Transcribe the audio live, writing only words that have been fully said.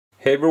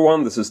Hey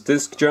everyone, this is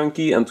Disc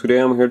Junkie, and today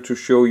I'm here to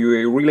show you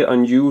a really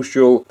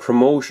unusual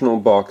promotional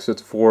box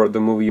set for the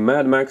movie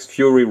Mad Max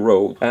Fury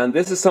Road. And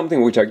this is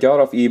something which I got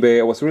off eBay.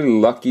 I was really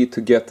lucky to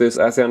get this.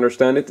 As I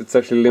understand it, it's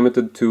actually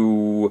limited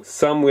to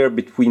somewhere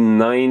between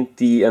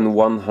 90 and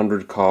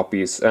 100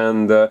 copies.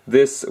 And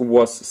this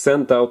was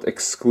sent out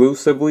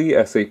exclusively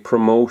as a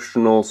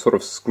promotional sort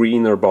of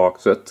screener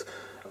box set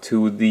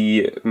to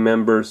the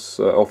members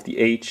of the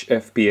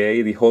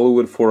HFPA, the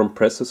Hollywood Foreign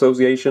Press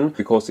Association,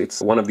 because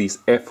it's one of these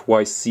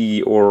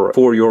FYC or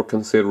for your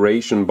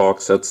consideration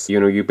box sets. You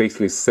know, you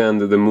basically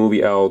send the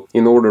movie out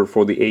in order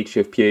for the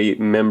HFPA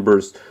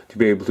members to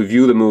be able to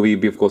view the movie,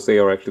 because they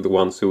are actually the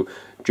ones who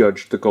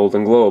judge the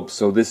Golden Globes.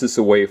 So this is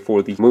a way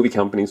for the movie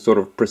companies to sort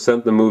of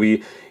present the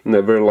movie in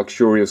a very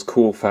luxurious,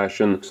 cool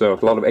fashion. So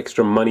a lot of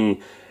extra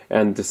money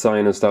and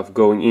design and stuff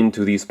going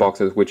into these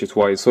boxes, which is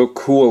why it's so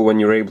cool when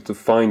you're able to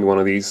find one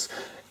of these.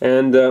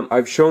 And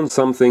I've shown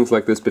some things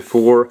like this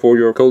before for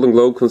your Golden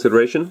Globe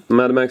consideration.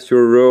 Mad Max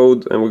Fury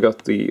Road, and we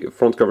got the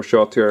front cover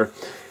shot here.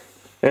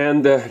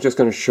 And just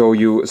gonna show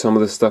you some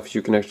of the stuff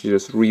you can actually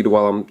just read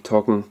while I'm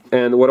talking.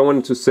 And what I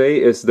wanted to say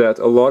is that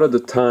a lot of the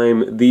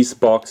time these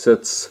box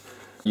sets,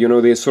 you know,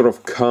 they sort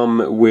of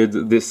come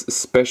with this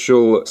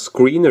special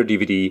screener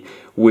DVD,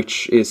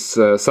 which is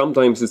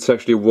sometimes it's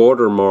actually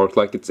watermarked,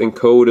 like it's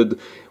encoded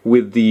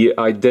with the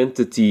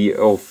identity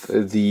of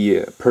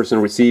the person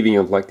receiving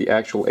it, like the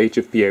actual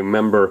HFPA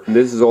member. And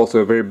this is also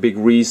a very big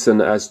reason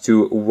as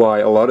to why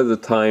a lot of the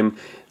time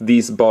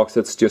these box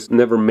sets just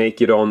never make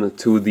it on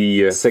to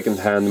the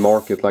second-hand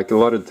market. Like a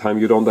lot of the time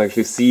you don't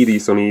actually see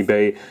these on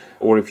eBay,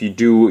 or if you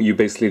do, you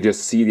basically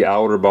just see the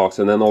outer box,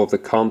 and then all of the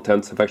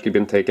contents have actually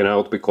been taken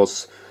out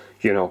because,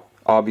 you know,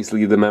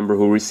 obviously the member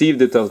who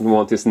received it doesn't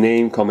want his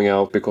name coming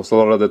out, because a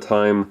lot of the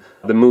time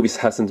the movies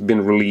hasn't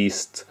been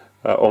released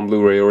on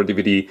Blu-ray or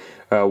DVD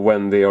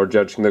when they are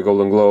judging the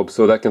Golden Globe,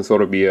 so that can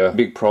sort of be a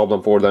big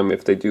problem for them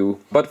if they do.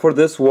 But for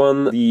this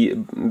one, the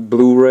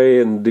Blu-ray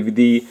and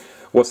DVD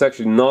was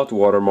actually not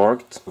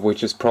watermarked,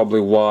 which is probably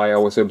why I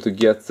was able to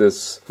get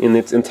this in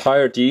its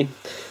entirety.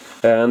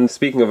 And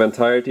speaking of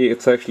entirety,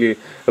 it's actually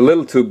a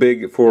little too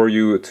big for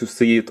you to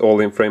see it all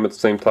in frame at the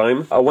same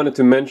time. I wanted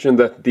to mention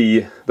that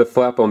the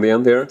flap on the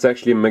end there, it's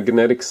actually a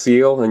magnetic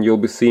seal, and you'll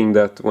be seeing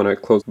that when I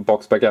close the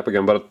box back up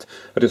again, but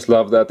I just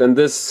love that. And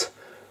this,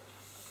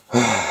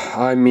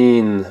 I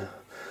mean,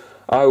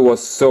 I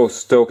was so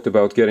stoked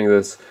about getting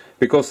this,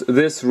 because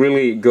this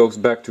really goes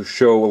back to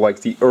show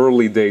like the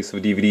early days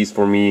of DVDs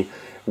for me,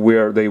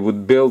 where they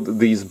would build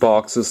these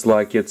boxes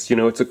like it's, you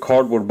know, it's a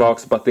cardboard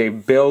box, but they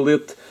build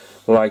it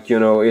like, you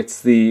know,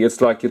 it's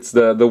like it's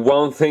the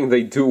one thing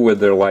they do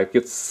with their life.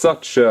 It's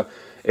such a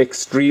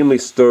extremely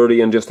sturdy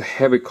and just a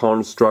heavy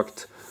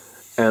construct,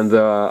 and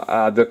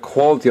the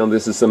quality on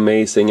this is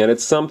amazing, and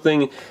it's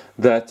something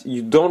that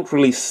you don't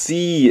really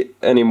see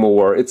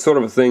anymore. It's sort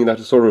of a thing that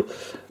has sort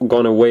of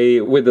gone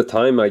away with the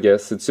time, I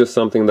guess. It's just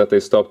something that they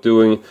stopped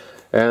doing.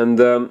 And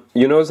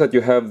you notice that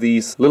you have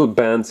these little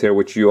bands here,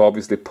 which you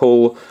obviously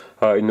pull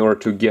in order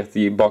to get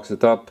the box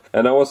set up.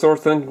 And I was sort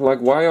of thinking, like,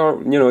 why are,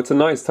 you know, it's a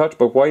nice touch,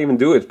 but why even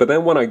do it? But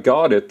then when I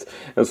got it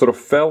and sort of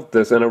felt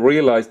this, and I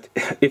realized,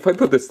 if I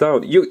put this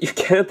down, you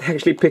can't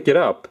actually pick it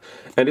up.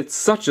 And it's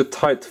such a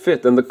tight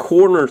fit, and the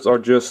corners are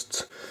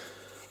just,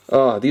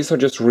 these are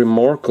just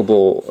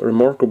remarkable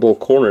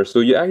corners. So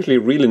you actually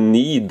really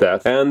need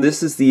that. And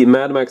this is the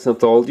Mad Max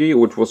Anthology,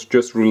 which was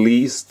just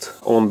released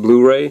on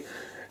Blu-ray.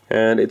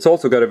 And it's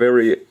also got a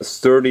very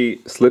sturdy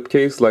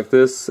slipcase like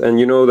this, and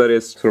you know that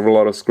it's sort of a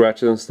lot of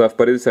scratches and stuff,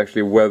 but it's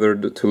actually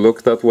weathered to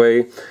look that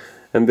way.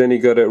 And then you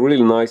got a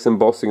really nice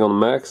embossing on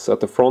Max at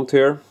the front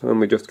here, and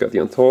we just got the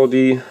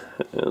Anthology,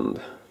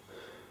 and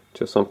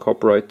just on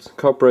copyright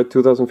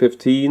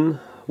 2015,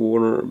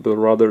 Warner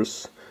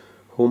Brothers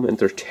Home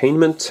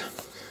Entertainment.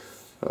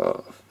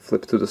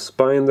 Flip to the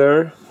spine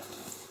there.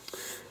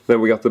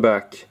 Then we got the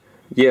back.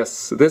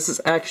 Yes, this is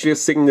actually a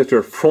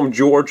signature from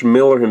George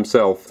Miller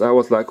himself. I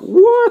was like,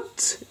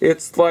 what?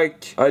 It's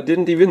like, I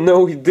didn't even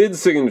know he did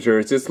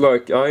signatures. It's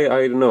like,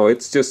 I don't know,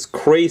 it's just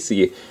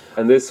crazy.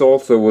 And this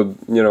also would,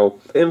 you know,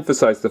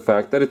 emphasize the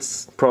fact that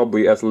it's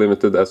probably as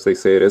limited as they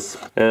say it is.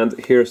 And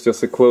here's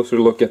just a closer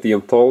look at the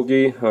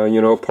Anthology.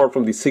 You know, apart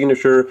from the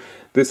signature,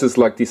 this is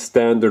like the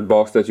standard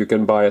box that you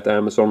can buy at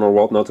Amazon or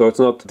whatnot. So it's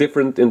not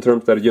different in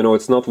terms that, you know,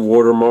 it's not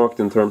watermarked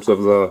in terms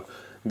of the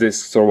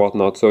discs or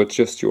whatnot. So it's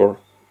just your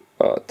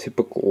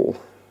typical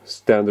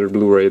standard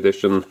Blu-ray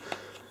edition,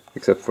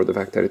 except for the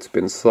fact that it's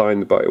been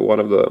signed by one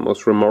of the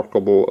most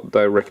remarkable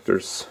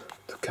directors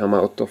to come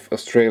out of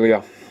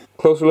Australia.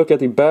 Closer look at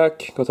the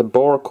back, got a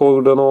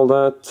barcode and all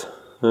that,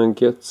 and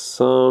get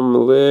some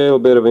little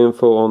bit of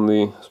info on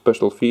the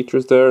special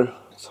features there.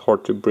 It's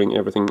hard to bring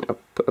everything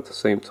up at the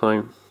same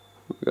time.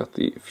 We got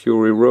the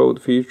Fury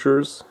Road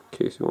features, in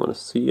case you want to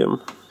see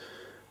them.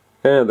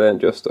 And then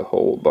just a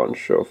whole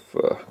bunch of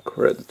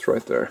credits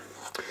right there.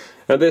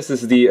 And this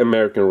is the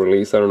American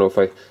release. I don't know if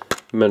I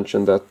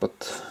mentioned that,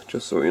 but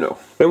just so you know.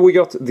 Then we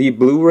got the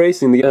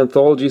Blu-rays in the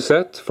Anthology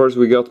set. First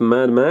we got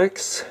Mad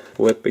Max,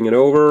 flipping it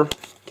over,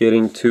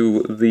 getting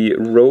to the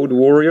Road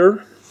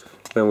Warrior.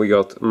 Then we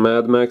got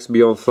Mad Max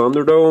Beyond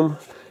Thunderdome.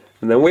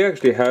 And then we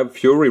actually have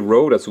Fury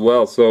Road as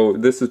well, so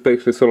this is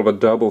basically sort of a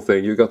double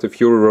thing. You got the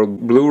Fury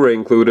Road Blu-ray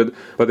included,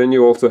 but then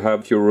you also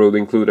have Fury Road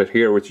included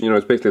here, which, you know,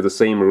 is basically the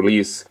same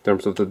release in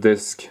terms of the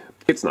disc.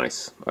 It's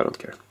nice, I don't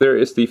care. There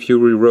is the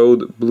Fury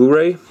Road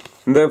Blu-ray.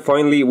 And then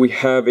finally we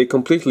have a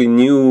completely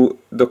new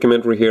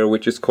documentary here,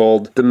 which is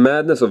called The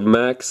Madness of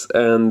Max,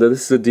 and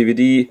this is a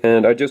DVD,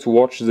 and I just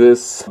watched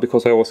this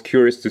because I was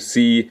curious to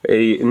see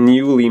a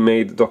newly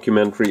made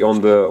documentary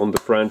on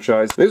the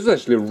franchise. This was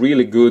actually a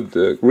really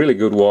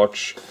good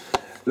watch.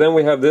 Then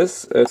we have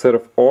this set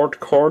of art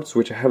cards,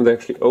 which I haven't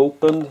actually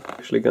opened.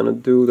 Actually gonna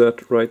do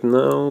that right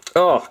now.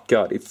 Oh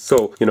god, it's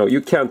so, you know, you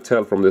can't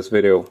tell from this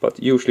video,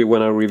 but usually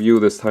when I review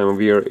this time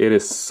of year, it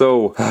is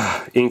so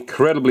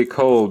incredibly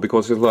cold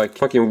because it's like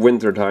fucking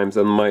winter times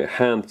and my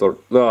hands are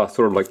sort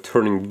of like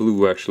turning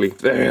blue actually.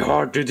 Very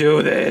hard to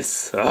do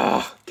this.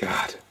 Ah,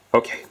 god.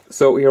 Okay,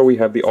 so here we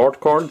have the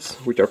art cards,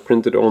 which are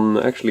printed on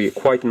actually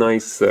quite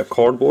nice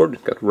cardboard.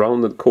 Got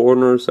rounded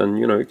corners, and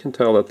you know, you can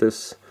tell that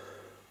this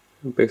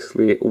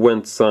basically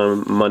went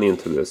some money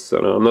into this. So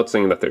I'm not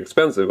saying that they're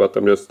expensive, but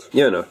I'm just,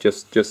 you know,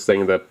 just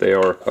saying that they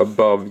are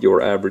above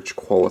your average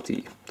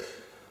quality.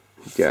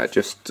 Yeah,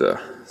 just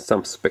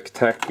some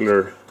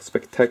spectacular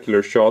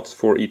shots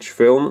for each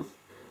film.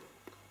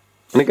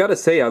 And I gotta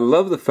say, I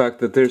love the fact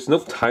that there's no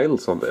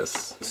titles on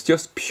this. It's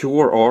just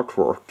pure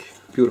artwork.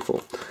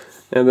 Beautiful.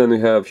 And then we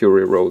have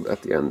Fury Road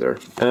at the end there.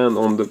 And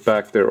on the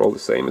back they're all the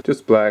same. It's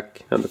just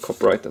black and the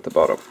copyright at the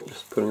bottom.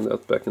 Just putting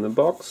that back in the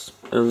box.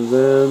 And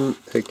then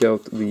take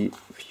out the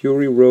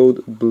Fury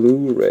Road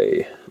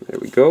Blu-ray. There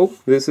we go.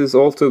 This is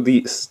also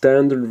the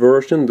standard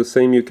version, the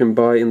same you can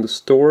buy in the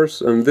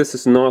stores. And this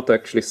is not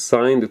actually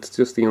signed, it's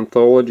just the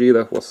anthology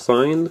that was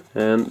signed.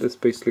 And this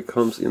basically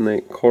comes in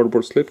a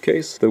cardboard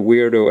slipcase. The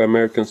weirdo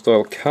American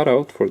style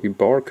cutout for the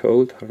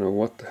barcode. I don't know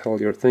what the hell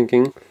you're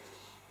thinking.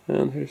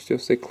 And here's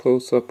just a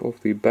close-up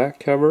of the back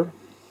cover.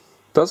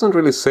 Doesn't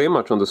really say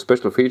much on the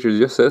special features, it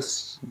just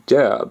says,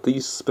 yeah,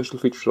 these special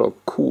features are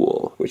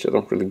cool, which I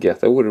don't really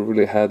get. I would have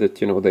really had it,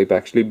 you know, they'd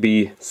actually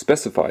be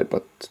specified,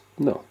 but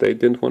no, they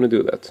didn't want to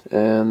do that.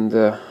 And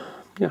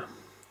yeah,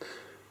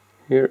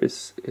 here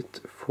is it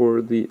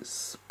for the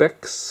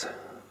specs,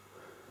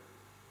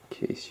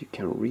 in case you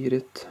can read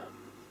it.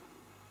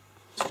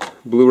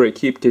 Blu-ray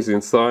keep case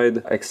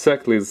inside,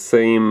 exactly the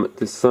same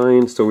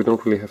design, so we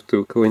don't really have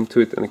to go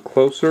into it any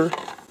closer.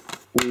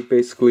 We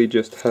basically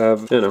just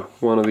have, you know,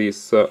 one of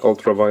these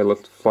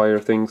ultraviolet flyer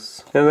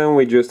things. And then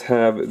we just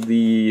have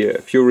the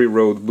Fury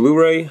Road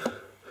Blu-ray,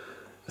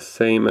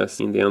 same as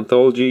in the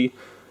anthology.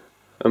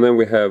 And then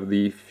we have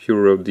the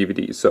Fury Road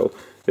DVD, so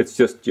it's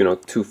just, you know,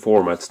 two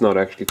formats, not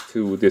actually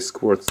two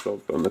disc worths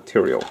of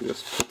material.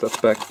 Just put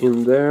that back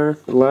in there.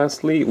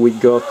 Lastly, we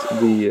got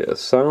the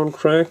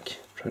soundtrack.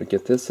 Try to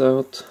get this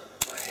out.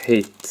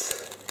 I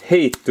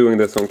hate doing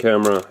this on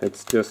camera.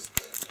 It's just,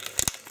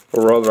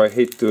 or rather I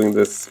hate doing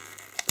this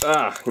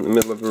in the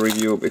middle of a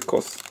review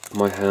because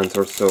my hands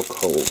are so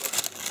cold.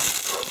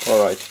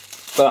 Alright,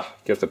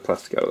 get the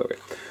plastic out of the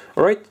way.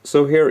 Alright,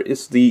 so here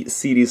is the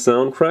CD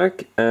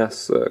soundtrack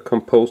as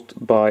composed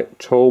by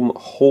Tom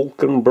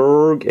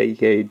Holkenberg,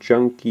 aka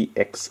Junkie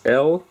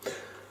XL.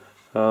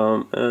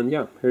 And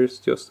yeah, here's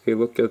just a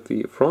look at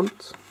the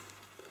front.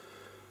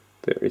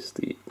 There is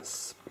the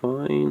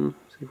spine.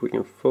 See if we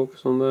can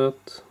focus on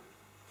that.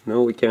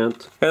 No, we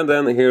can't. And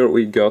then here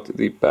we got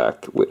the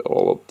back with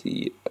all of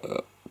the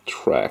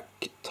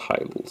track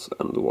titles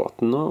and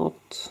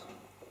whatnot.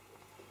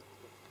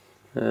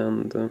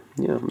 And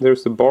yeah,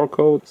 there's the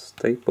barcode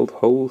stapled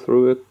hole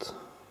through it.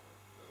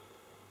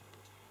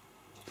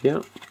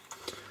 Yeah,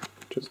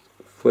 just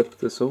flip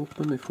this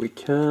open if we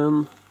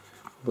can,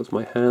 because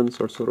my hands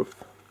are sort of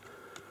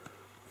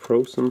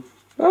frozen.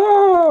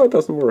 Oh, it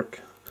doesn't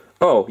work.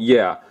 Oh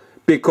yeah,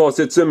 because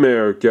it's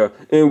America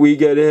and we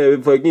gotta have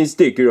a fucking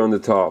sticker on the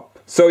top.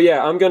 So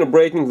yeah, I'm gonna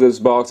break into this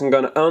box, I'm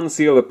gonna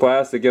unseal the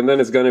plastic, and then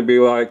it's gonna be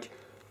like,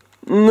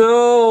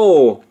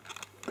 no!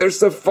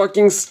 There's a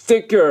fucking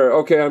sticker!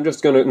 Okay, I'm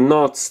just gonna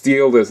not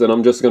steal this and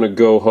I'm just gonna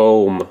go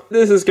home.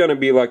 This is gonna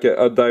be like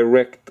a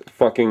direct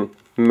fucking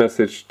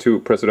message to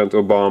President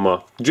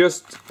Obama.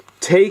 Just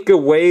take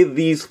away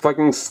these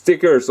fucking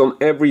stickers on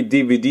every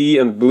DVD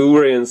and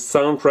Blu-ray and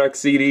soundtrack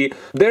CD.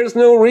 There's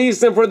no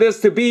reason for this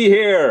to be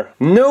here.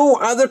 No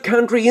other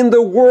country in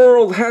the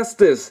world has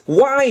this.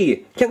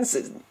 Why?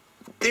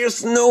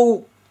 There's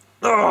no...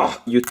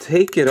 You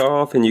take it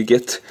off and you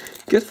get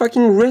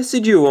fucking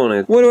residue on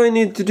it. What do I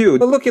need to do?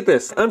 But look at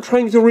this. I'm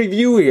trying to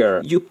review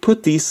here. You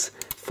put these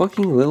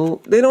fucking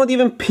little... They don't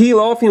even peel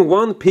off in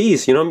one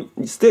piece, you know?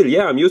 Still,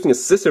 yeah, I'm using a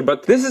scissor,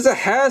 but this is a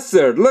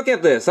hazard. Look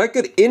at this. I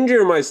could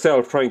injure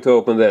myself trying to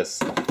open this.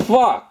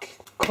 Fuck.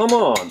 Come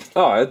on.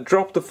 Oh, I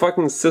dropped the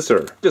fucking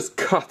scissor. Just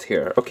cut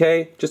here,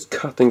 okay? Just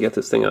cut and get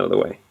this thing out of the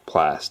way.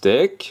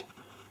 Plastic.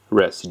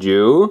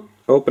 Residue.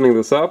 Opening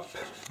this up.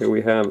 Here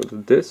we have the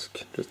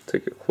disc. Just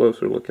take a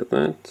closer look at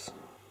that.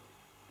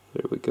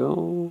 There we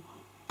go.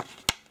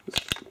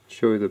 Just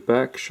show you the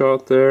back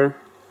shot there.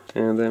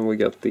 And then we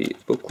got the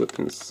booklet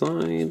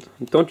inside.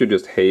 Don't you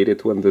just hate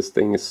it when this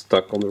thing is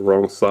stuck on the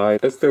wrong side?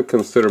 I still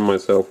consider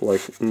myself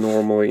like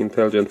normally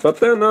intelligent, but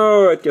then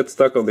it gets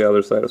stuck on the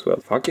other side as well.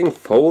 Fucking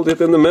fold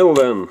it in the middle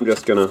then. I'm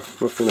not gonna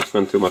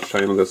spend too much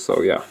time on this,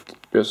 so yeah.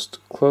 Just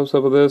close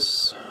up of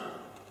this.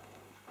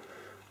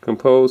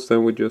 Compose,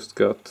 then we just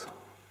got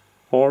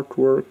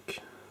artwork.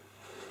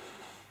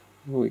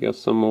 We got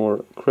some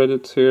more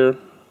credits here.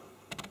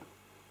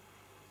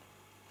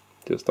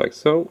 Just like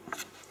so.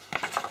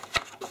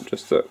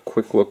 Just a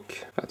quick look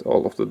at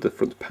all of the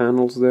different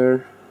panels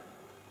there.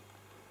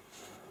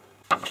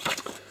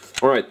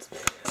 Alright,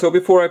 so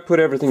before I put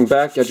everything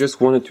back, I just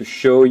wanted to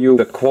show you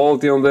the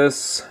quality on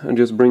this and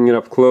just bring it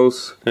up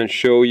close and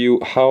show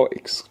you how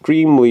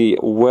extremely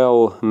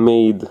well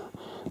made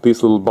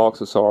these little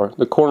boxes are.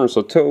 The corners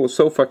are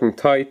so fucking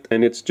tight,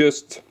 and it's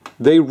just,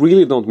 they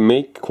really don't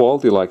make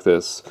quality like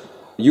this.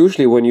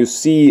 Usually when you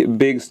see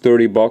big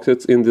sturdy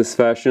boxes in this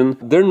fashion,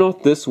 they're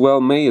not this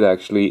well made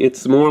actually.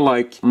 It's more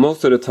like,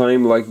 most of the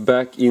time, like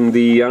back in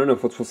the, I don't know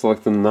if it was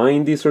like the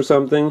 90s or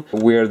something,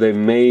 where they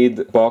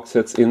made box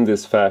sets in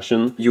this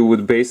fashion. You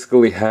would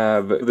basically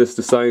have this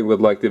design with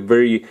like the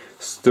very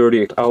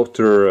sturdy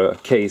outer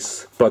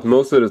case, but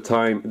most of the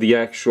time the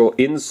actual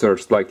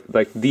inserts,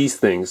 like these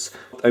things,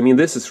 I mean,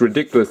 this is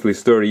ridiculously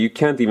sturdy. You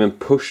can't even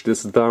push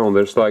this down.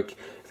 There's like,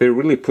 they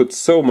really put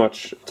so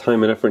much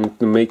time and effort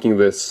into making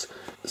this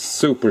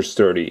super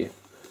sturdy,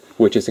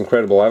 which is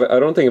incredible. I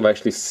don't think I've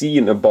actually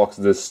seen a box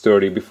this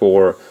sturdy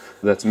before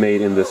that's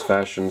made in this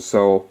fashion,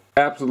 so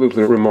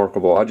absolutely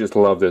remarkable. I just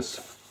love this.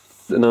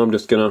 And now I'm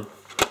just gonna...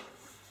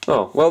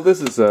 Oh, well,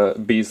 this is a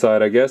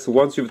B-side, I guess.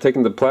 Once you've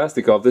taken the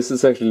plastic off, this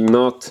is actually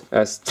not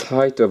as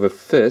tight of a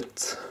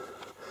fit.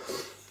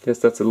 Guess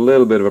that's a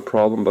little bit of a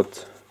problem,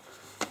 but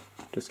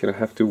just gonna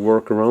have to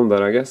work around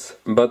that, I guess.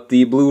 But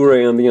the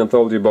Blu-ray and the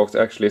anthology box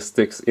actually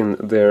sticks in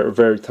there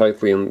very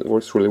tightly and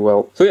works really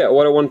well. So yeah,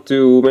 what I want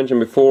to mention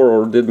before,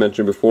 or did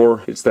mention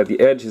before, is that the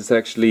edge is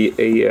actually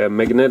a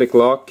magnetic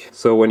lock.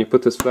 So when you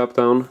put this flap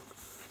down,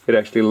 it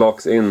actually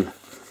locks in.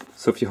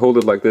 So if you hold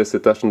it like this,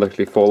 it doesn't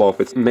actually fall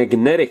off. It's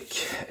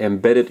magnetic,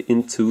 embedded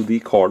into the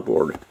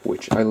cardboard,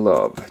 which I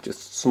love.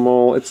 Just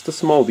small, it's the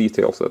small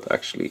details that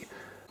actually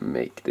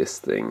make this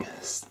thing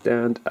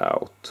stand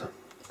out.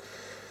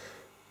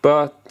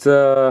 But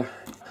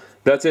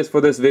that's it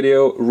for this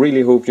video.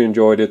 Really hope you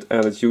enjoyed it,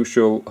 and as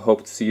usual,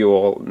 hope to see you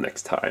all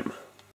next time.